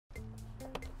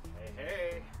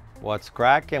What's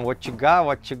cracking? What you got?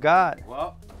 What you got?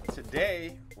 Well,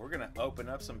 today we're gonna open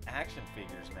up some action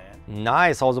figures, man.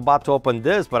 Nice. I was about to open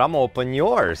this, but I'm gonna open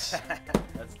yours.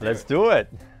 Let's do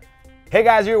it. Hey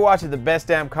guys, you're watching the Best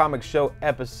Damn Comic Show,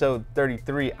 episode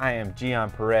 33. I am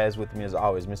Gian Perez. With me as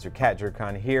always, Mr. Cat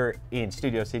Jercan here in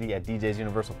Studio City at DJ's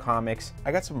Universal Comics.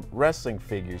 I got some wrestling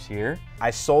figures here. I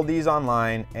sold these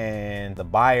online and the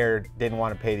buyer didn't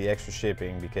want to pay the extra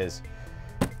shipping because,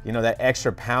 you know, that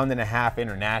extra £1.50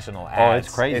 international adds. Oh,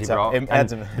 it's crazy, bro.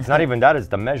 It's not even that, it's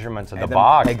the measurements of the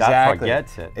box. Exactly.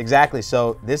 That's what gets it. Exactly.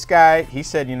 So this guy, he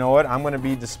said, you know what, I'm going to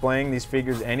be displaying these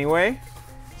figures anyway.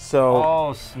 So,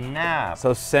 oh snap!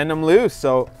 So send them loose.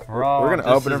 So bro, we're gonna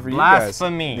open them for you guys.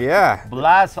 Blasphemy! Yeah.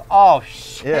 Oh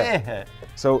shit! Yeah.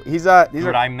 So he's these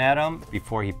Dude, I met him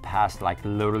before he passed. Like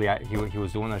literally, he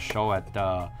was doing a show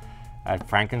at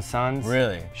Frankenson's.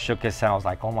 Really? Shook his hand. I was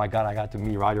like, oh my god, I got to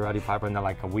meet Roddy Piper. And then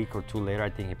like a week or two later,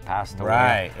 I think he passed away.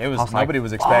 Right. It was nobody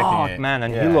was expecting it. Man,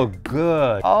 and he looked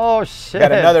good. Oh shit!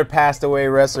 Got another passed away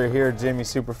wrestler here, Jimmy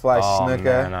Superfly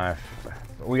Snuka. Man,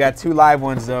 we got two live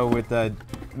ones though with the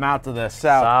Mouth of the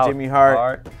South, Jimmy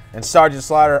Hart, and Sergeant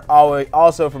Slaughter,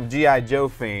 also from G.I. Joe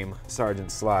fame, Sergeant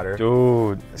Slaughter.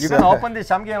 Dude, you can open this?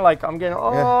 I'm getting,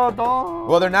 dog.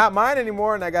 Well, they're not mine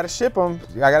anymore, and I gotta ship them.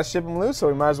 I gotta ship them loose, so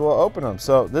we might as well open them.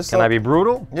 So this. Can I be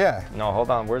brutal? Yeah. No, hold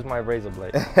on. Where's my razor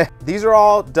blade? These are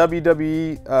all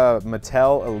WWE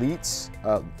Mattel Elites.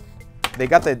 They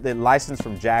got the license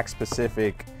from Jakks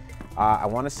Pacific. I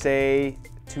want to say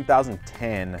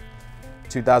 2010.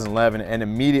 2011, and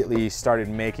immediately started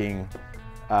making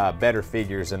better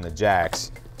figures than the Jakks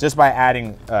just by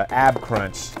adding ab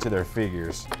crunch to their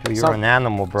figures. Dude, you're an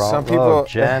animal, bro. Some people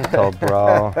gentle,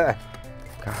 bro.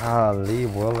 Golly,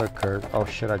 Willikers. Oh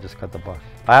shit! I just cut the box.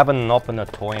 I haven't opened a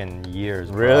toy in years.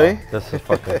 Bro. Really? This is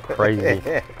fucking crazy.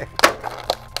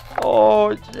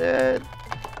 Oh shit!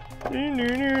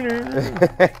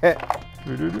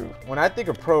 When I think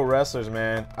of pro wrestlers,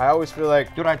 man, I always feel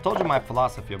like... Dude, I told you my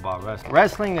philosophy about wrestling.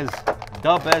 Wrestling is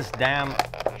the best damn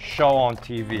show on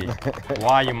TV.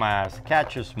 Why, you might ask?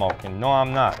 Catch you smoking. No,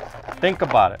 I'm not. Think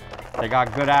about it. They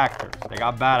got good actors. They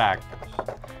got bad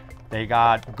actors. They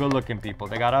got good-looking people.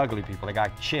 They got ugly people. They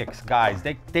got chicks, guys.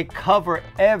 They cover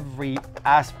every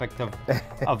aspect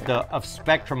of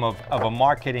spectrum of a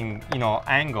marketing, you know,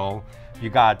 angle. You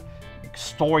got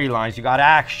storylines, you got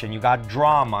action, you got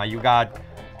drama, you got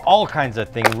all kinds of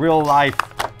things, real life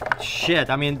shit.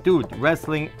 I mean, dude,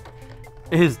 wrestling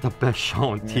is the best show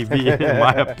on TV in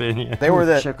my opinion. They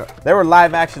were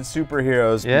live action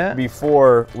superheroes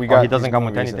before we got. He doesn't come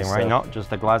with anything, right? No, just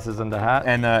the glasses and the hat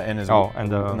and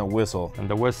the whistle. And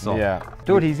the whistle. Yeah.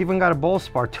 Dude, he's even got a ball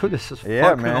spar too. This is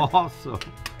fucking awesome.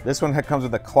 This one comes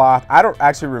with a cloth. I don't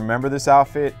actually remember this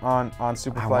outfit on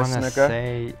Superfly Snuka. I want to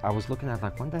say, I was looking at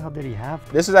like, when the hell did he have?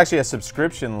 This is actually a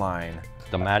subscription line.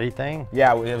 The Matty thing?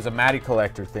 Yeah, it was a Matty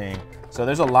collector thing. So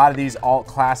there's a lot of these alt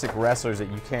classic wrestlers that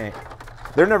you can't,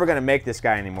 they're never gonna make this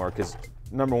guy anymore because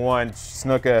number one,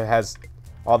 Snuka has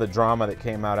all the drama that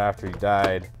came out after he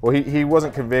died. Well, he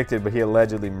wasn't convicted, but he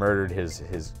allegedly murdered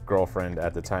his girlfriend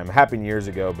at the time. It happened years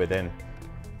ago, but then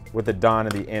with the dawn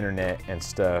of the internet and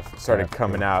stuff, started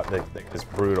coming out that it's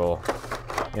brutal.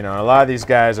 You know, a lot of these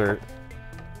guys are,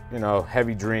 you know,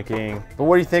 heavy drinking. But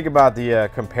what do you think about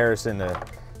the comparison to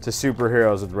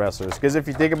superheroes with wrestlers? Because if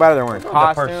you think about it, they're wearing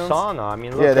costumes. The persona, I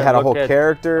mean, look yeah, they had a whole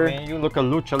character. I mean, you look at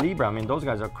Lucha Libre, I mean, those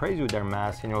guys are crazy with their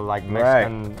masks, you know, like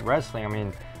Mexican wrestling. I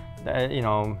mean, you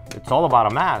know, it's all about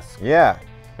a mask. Yeah.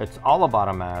 It's all about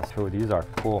a mask. Ooh, these are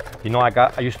cool. You know,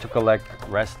 I used to collect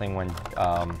wrestling when,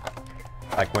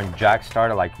 like when Jack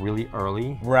started, like really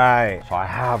early. Right. So I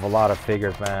have a lot of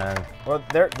figures, man. Well,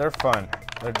 they're fun.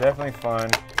 They're definitely fun.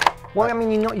 Well, I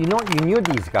mean, you knew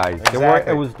these guys.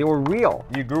 Exactly. They were real.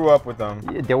 You grew up with them.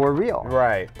 Yeah, they were real.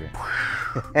 Right.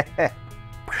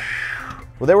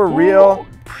 Well, they were real,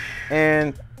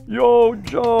 and yo,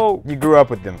 Joe, you grew up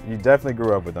with them. You definitely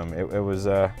grew up with them. It was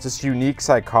just unique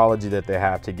psychology that they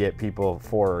have to get people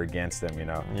for or against them. You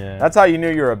know. Yeah. That's how you knew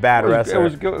you were a bad wrestler. It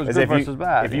was good. It was good versus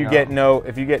bad. If you get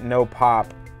no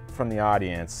pop from the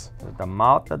audience. The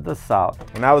Mouth of the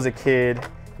South. When I was a kid,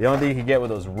 the only thing you could get were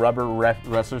those rubber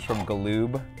wrestlers from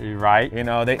Galoob. Right. You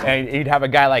know, you'd have a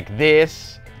guy like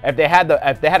this. If they had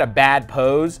a bad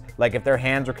pose, like if their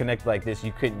hands were connected like this,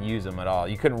 you couldn't use them at all.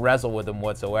 You couldn't wrestle with them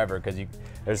whatsoever because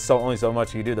there's only so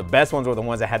much you could do. The best ones were the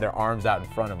ones that had their arms out in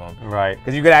front of them. Right.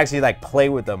 Because you could actually like play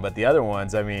with them, but the other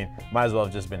ones, I mean, might as well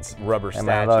have just been rubber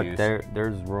statues. Look,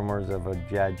 there's rumors of a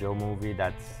G.I. Joe movie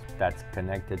that's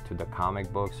connected to the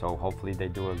comic book, so hopefully they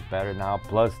do it better now.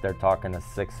 Plus, they're talking a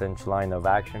 6-inch line of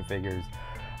action figures.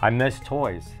 I miss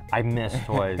toys. I miss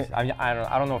toys. I mean,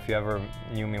 I don't know if you ever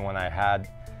knew me when I had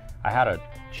a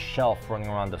shelf running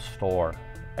around the store.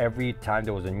 Every time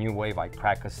there was a new wave, I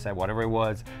crack a set, whatever it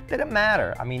was. Didn't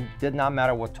matter. I mean, did not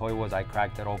matter what toy it was. I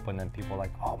cracked it open, and people were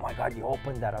like, "Oh my God, you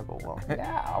opened that!" I go, "Well,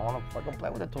 yeah, I want to fucking play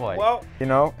with a toy." Well, you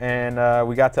know, and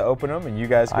we got to open them, and you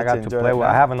guys get to enjoy them.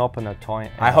 I haven't opened a toy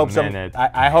in I hope a minute.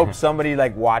 I hope somebody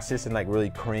like watched this and like really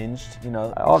cringed. You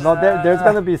know. Oh no, there's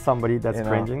gonna be somebody that's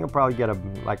cringing. You'll probably get a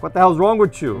like, "What the hell's wrong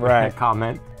with you?" Right.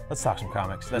 Comment. Let's talk some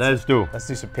comics. Let's do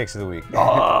some picks of the week. Oh.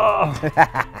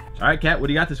 All right, Cat, what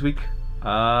do you got this week?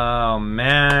 Oh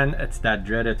man, it's that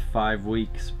dreaded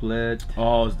 5-week split.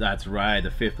 Oh, that's right,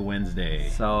 the 5th Wednesday.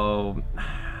 So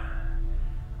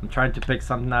I'm trying to pick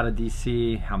something out of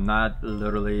DC. I'm not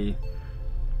literally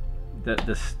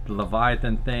this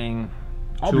Leviathan thing.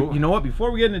 Oh, but you know what? Before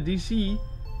we get into DC,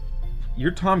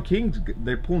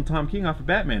 they're pulling Tom King off of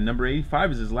Batman. Number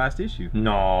 85 is his last issue.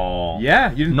 No.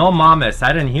 Yeah. No mames,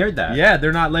 I didn't hear that. Yeah,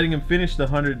 they're not letting him finish the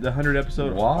 100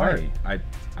 episode. Why?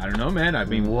 I don't know, man. I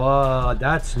mean, whoa,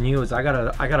 that's news. I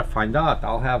gotta find out.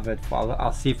 I'll have it.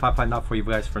 I'll see if I find out for you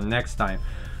guys for next time.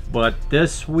 But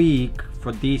this week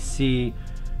for DC,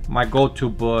 my go-to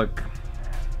book,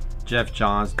 Jeff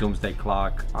Johns' Doomsday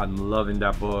Clock. I'm loving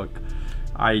that book.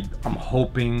 I'm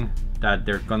hoping that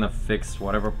they're gonna fix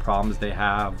whatever problems they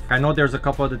have. I know there's a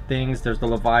couple other things. There's the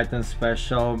Leviathan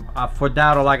special. For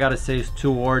that, all I gotta say is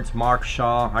 2 words, Mark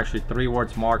Shaw. Actually 3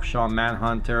 words, Mark Shaw,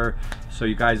 Manhunter. So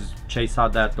you guys chase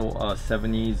out that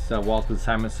 70s Walter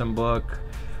Simonson book.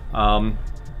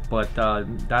 But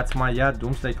that's my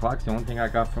Doomsday Clock's the only thing I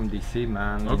got from DC,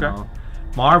 man. Okay. You know.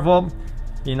 Marvel,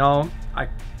 you know, I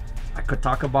could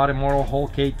talk about Immortal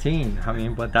Hulk 18. I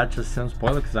mean, but that just seems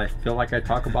spoiler because I feel like I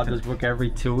talk about this book every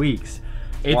 2 weeks.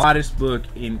 It's the hottest book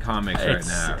in comics right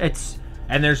now.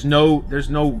 And there's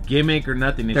no gimmick or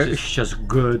nothing. It's just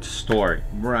good story.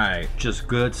 Right. Just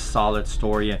good, solid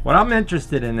story. What I'm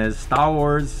interested in is Star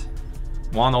Wars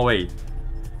 108.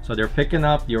 So they're picking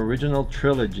up the original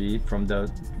trilogy from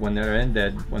when they're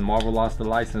ended, when Marvel lost the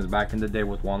license back in the day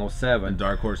with 107. And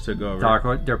Dark Horse took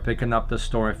over. They're picking up the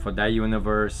story for that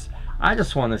universe. I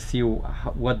just want to see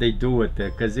what they do with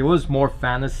it, because it was more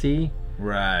fantasy.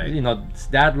 Right. You know,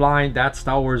 that line, that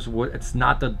Star Wars, it's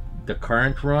not the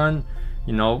current run.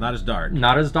 You know, not as dark.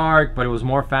 Not as dark, but it was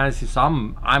more fantasy. So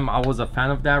I was a fan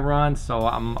of that run. So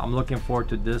I'm looking forward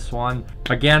to this one.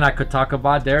 Again, I could talk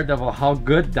about Daredevil, how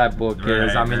good that book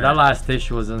is. I mean, that last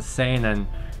issue was insane, and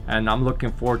I'm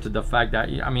looking forward to the fact that,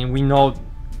 I mean, we know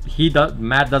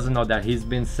Matt doesn't know that he's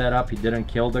been set up. He didn't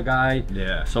kill the guy.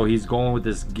 Yeah. So he's going with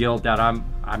this guilt that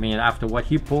I mean, after what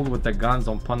he pulled with the guns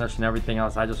on Punish and everything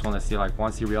else, I just want to see, like,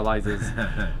 once he realizes,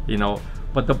 you know.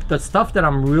 But the stuff that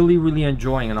I'm really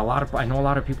enjoying, and I know a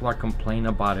lot of people are complaining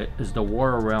about it, is the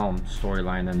War of Realms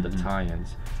storyline and the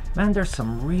tie-ins. Man, there's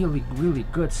some really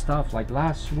good stuff. Like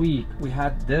last week, we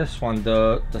had this one,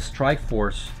 the Strike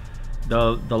Force,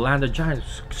 the Land of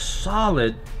Giants,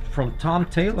 solid, from Tom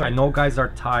Taylor. I know guys are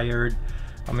tired.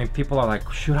 I mean, people are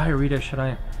like, should I read it? Should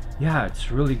I? Yeah,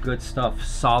 it's really good stuff.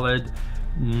 Solid,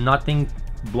 nothing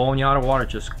blowing you out of water,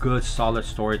 just good, solid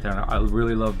storytelling. I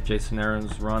really love Jason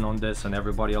Aaron's run on this, and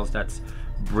everybody else that's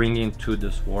bringing to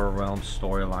this War of Realms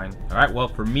storyline. All right, well,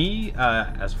 for me,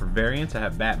 as for variants, I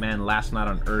have Batman Last Night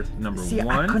on Earth number 1.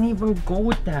 I couldn't even go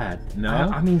with that. No?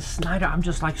 I mean, Snyder, I'm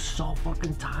just like so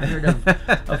fucking tired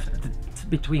of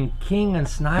between King and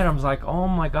Snyder. I'm like, oh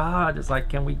my God, it's like,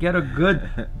 can we get a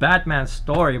good Batman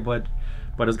story? But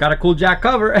it's got a cool Jack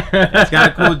cover. It's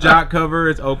got a cool Jock cover.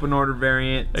 It's open order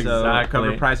variant. Exactly. So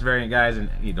cover price variant, guys,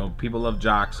 and you know, people love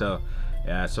Jock, so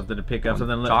yeah, something to pick up,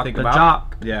 something to think about.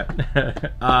 Jock.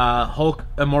 Yeah. Hulk,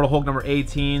 Immortal Hulk number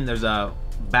 18. There's a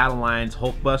Battle Lines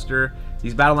Hulkbuster.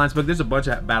 These Battle Lines book. There's a bunch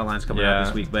of Battle Lines coming out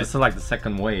this week, but this is like the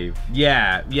second wave.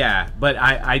 Yeah. But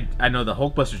I know the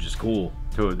Hulkbuster's just cool.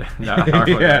 Dude,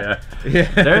 yeah.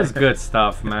 There's good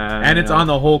stuff, man. And it's on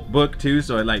the Hulk book too,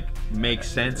 so it like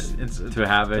makes sense to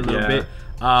have it a little bit.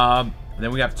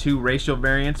 Then we have 2 racial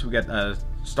variants. We got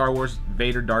Star Wars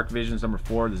Vader Dark Visions number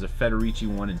 4. There's a Federici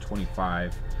 1 in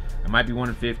 25. It might be 1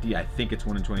 in 50. I think it's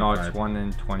 1 in 25. No, it's 1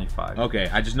 in 25. Okay,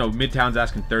 I just know Midtown's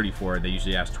asking 30 for it. They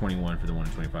usually ask 21 for the 1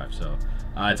 in 25. So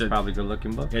it's probably a good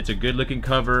looking book. It's a good looking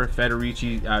cover.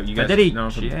 Federici, you guys know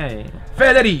him from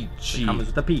Federici. It comes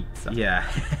with the pizza.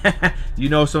 Yeah. You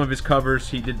know some of his covers.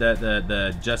 He did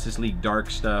the Justice League Dark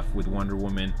stuff with Wonder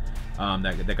Woman.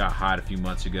 That got hot a few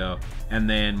months ago. And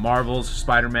then Marvel's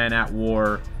Spider-Man at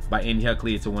War by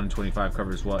Inhyuk-Lee. It's a 1 in 25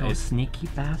 cover as well. Those sneaky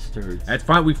bastards. That's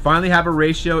fine. We finally have a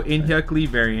ratio Inhyuk-Lee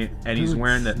variant, and he's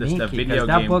wearing the video game.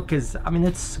 That book is, I mean,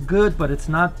 it's good, but it's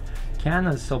not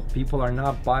canon, so people are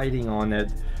not biting on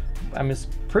it. I mean, it's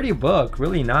pretty book,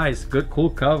 really nice, good, cool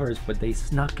covers, but they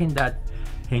snuck in that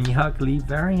Hinyak Lee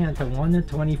variant at 1 in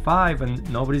 25,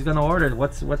 and nobody's gonna order it.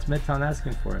 What's Midtown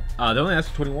asking for it? They only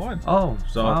asked for 21. Oh,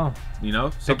 so wow. you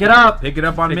know, Pick it up. Pick it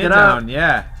up on Midtown.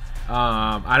 Yeah.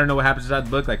 I don't know what happens inside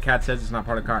the book. Like Cat says, it's not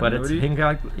part of continuity. But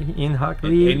it's Hinyak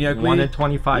Lee, 1 in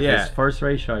 25. Yeah. His first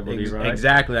ratio, I believe, right?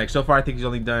 Exactly. Like so far, I think he's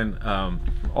only done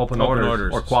open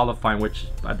orders or qualifying, which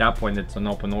at that point it's an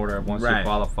open order once you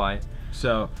qualify.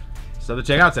 So to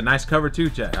check out, it's a nice cover too.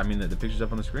 Chat. I mean, the picture's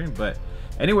up on the screen. But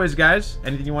anyways, guys,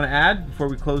 anything you want to add before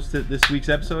we close this week's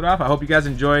episode off? I hope you guys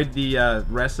enjoyed the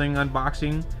wrestling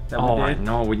unboxing that we did. I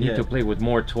know. We need to play with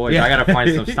more toys. I gotta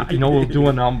find some stuff. You know, we'll do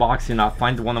an unboxing. I'll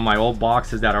find one of my old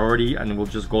boxes that are already, and we'll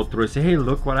just go through and say, hey,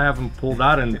 look what I haven't pulled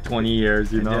out in 20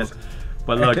 years. You know.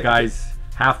 But look, guys,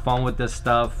 have fun with this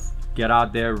stuff. Get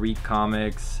out there, read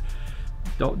comics.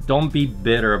 Don't be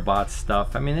bitter about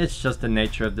stuff. I mean, it's just the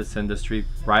nature of this industry.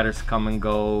 Writers come and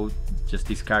go. Just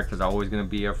these characters are always going to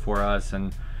be here for us,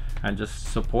 and just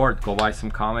support. Go buy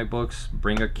some comic books.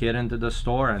 Bring a kid into the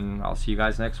store, and I'll see you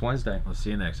guys next Wednesday. We'll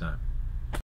see you next time.